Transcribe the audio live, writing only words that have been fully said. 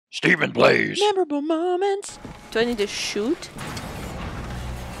Steam and blaze. Memorable moments. Do I need to shoot?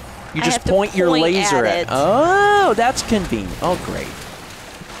 You just point your laser at it. Oh, that's convenient. Oh, great.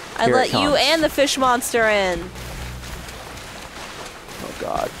 I let you and the fish monster in. Oh,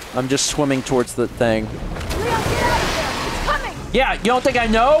 God. I'm just swimming towards the thing. Leon, get out of there! It's coming! Yeah, you don't think I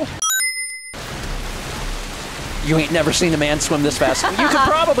know? You ain't never seen a man swim this fast. You could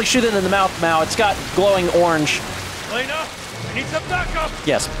probably shoot it in the mouth, Mao. It's got glowing orange. Lena, I need some backup.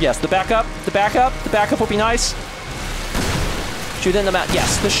 Yes, the backup will be nice. Shoot in the mouth.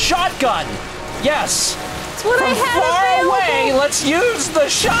 Yes, the shotgun. Yes. It's what I had far available. away, let's use the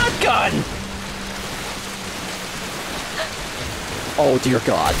shotgun. Oh, dear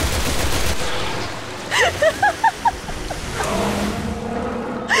God.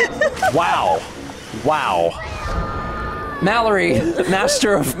 Wow. Wow. Mallory,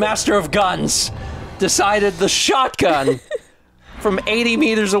 master of guns, decided the shotgun from 80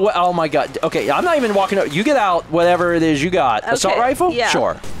 meters away. Oh my God. Okay, I'm not even walking up. You get out whatever it is you got. Okay. Assault rifle? Yeah.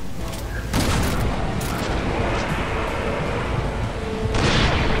 Sure.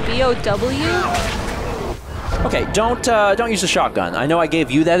 BOW? Okay, don't use the shotgun. I know I gave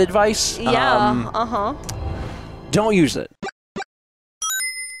you that advice. Yeah, Don't use it.